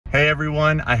Hey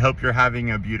everyone, I hope you're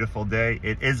having a beautiful day.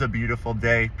 It is a beautiful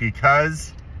day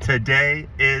because today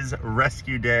is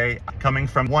Rescue Day, coming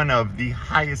from one of the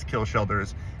highest kill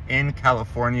shelters in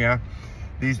California.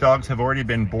 These dogs have already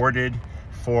been boarded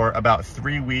for about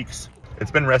 3 weeks.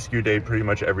 It's been Rescue Day pretty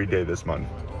much every day this month.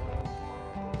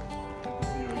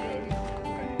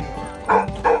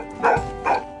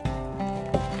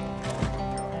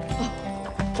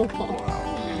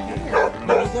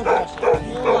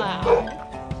 Wow.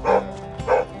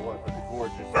 What a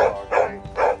gorgeous dog, right?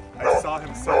 I saw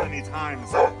him so many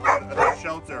times at the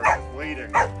shelter just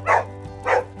waiting.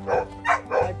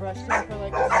 I brushed him for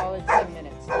like a solid 10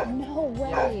 minutes. No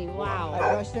way. Wow. I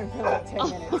brushed him for like 10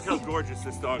 minutes. Look how gorgeous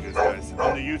this dog is, guys.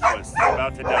 On the youth list,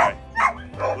 about to die.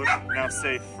 Look, now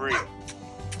safe, free.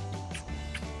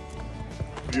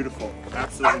 Beautiful,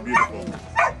 absolutely beautiful.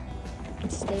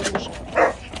 Stay in the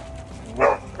shelter.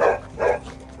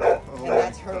 And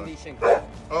that's her leashing. Oh,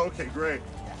 okay, great.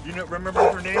 You know, remember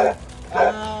her name?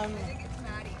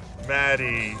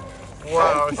 Maddie.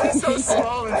 Wow, she's so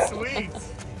small and sweet.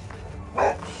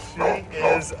 She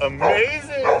is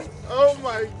amazing. Oh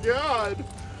my God.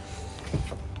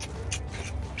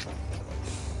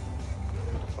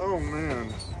 Oh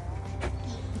man.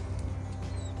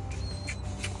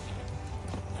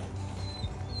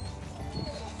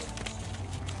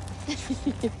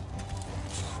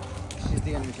 She's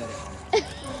the energetic one.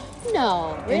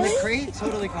 No, In the really? crate,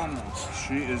 totally calm though.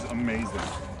 She is amazing.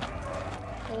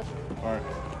 All right.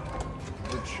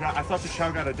 I thought the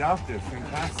chow got adopted.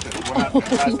 Fantastic. Well, not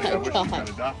fantastic. I wish she got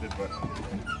adopted, but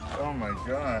oh my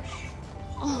gosh.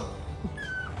 Oh.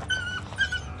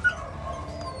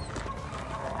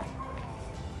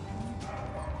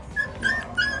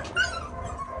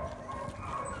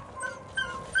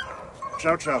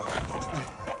 Chow Chow.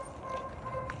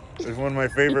 It's one of my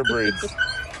favorite breeds.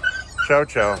 Chow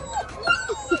Chow.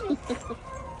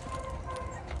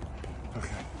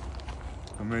 Okay.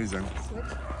 Amazing.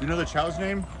 You know the Chow's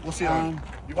name? We'll see. Wow,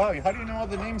 how do you know all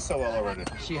the names so well already?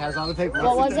 She has all the paperwork.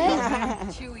 What was it?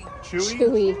 Chewy.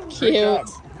 Chewy. Great Cute. job.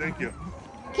 Thank you.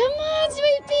 Come on,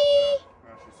 sweet pea. Oh,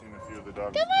 she's seen a few of the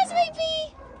dogs. Come on, sweet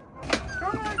pea.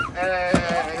 Hey.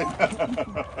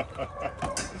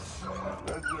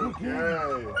 That's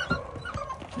okay.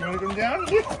 You want to come down?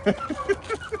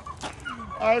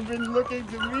 I've been looking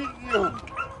to meet you.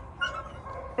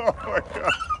 Oh my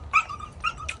God.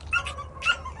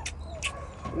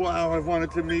 Wow, I've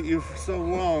wanted to meet you for so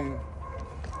long.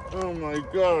 Oh my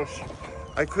gosh.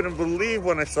 I couldn't believe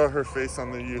when I saw her face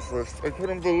on the youth list. I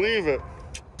couldn't believe it.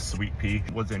 Sweet Pea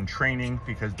was in training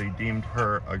because they deemed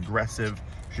her aggressive.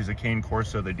 She's a cane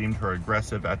corso. They deemed her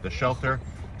aggressive at the shelter.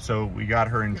 So we got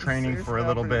her in training for a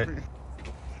little bit.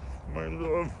 My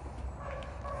love.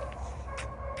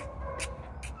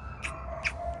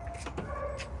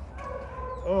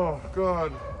 Oh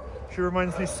God. She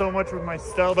reminds me so much of my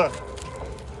Stella.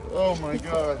 Oh my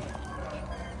God.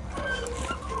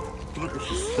 Look,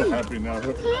 she's so happy now.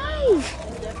 Hi.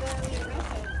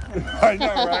 I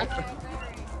know, right?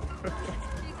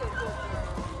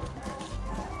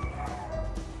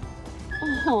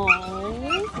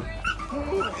 Aww.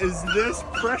 Who is this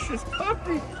precious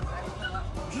puppy?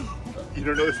 You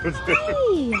don't know this one's name?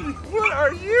 Hey. What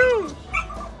are you?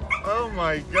 Oh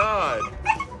my God.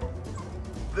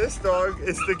 This dog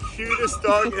is the cutest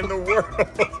dog in the world.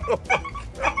 Oh my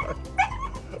God.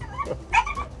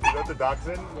 Is that the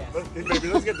dachshund? Yes. Baby,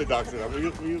 let's get the dachshund. Will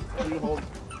you hold? Is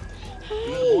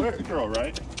it a boy or a girl,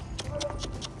 right?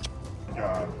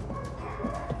 God.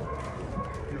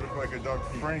 You look like a dog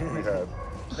Frank we had.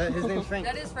 His name's Frank.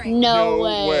 That is Frank. No, No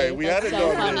way. way. We That's had a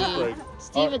so dog named funny. Frank.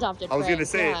 Steve adopted I was Frank, gonna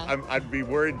say, yeah. I'd be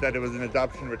worried that it was an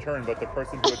adoption return, but the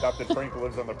person who adopted Frank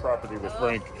lives on the property with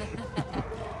Frank.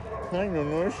 Hi,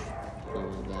 Nanush. Oh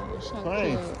my gosh, how Hi.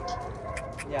 cute.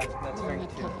 Yeah, that's Oh my Frank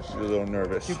too. gosh. You're a little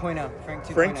nervous. 2.0. Frank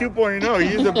 2.0. Frank 2.0.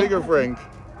 He's a bigger Frank.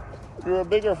 You're a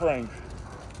bigger Frank.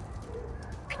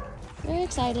 Very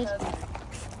excited.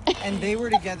 And they were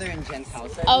together in Jen's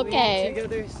house. I believe, Okay.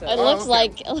 Together, so It looks okay.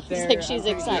 like they're- she's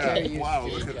I'm pretty sure they're excited. used Wow,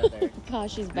 to look each at other.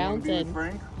 Gosh, she's You wanna be with bouncing.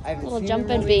 Frank? I haven't Little seen jumping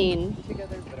them really bean.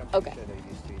 together, but I'm Okay. pretty sure they're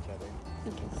used to each other.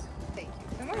 Thank you.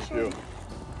 Thank you.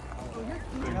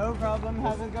 No problem.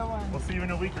 Have a good one. We'll see you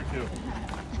in a week or two. Sounds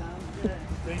good.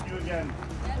 Thank you again.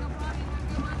 Yeah, no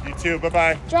problem. You too.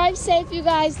 Bye-bye. Drive safe, you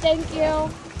guys. Thank you.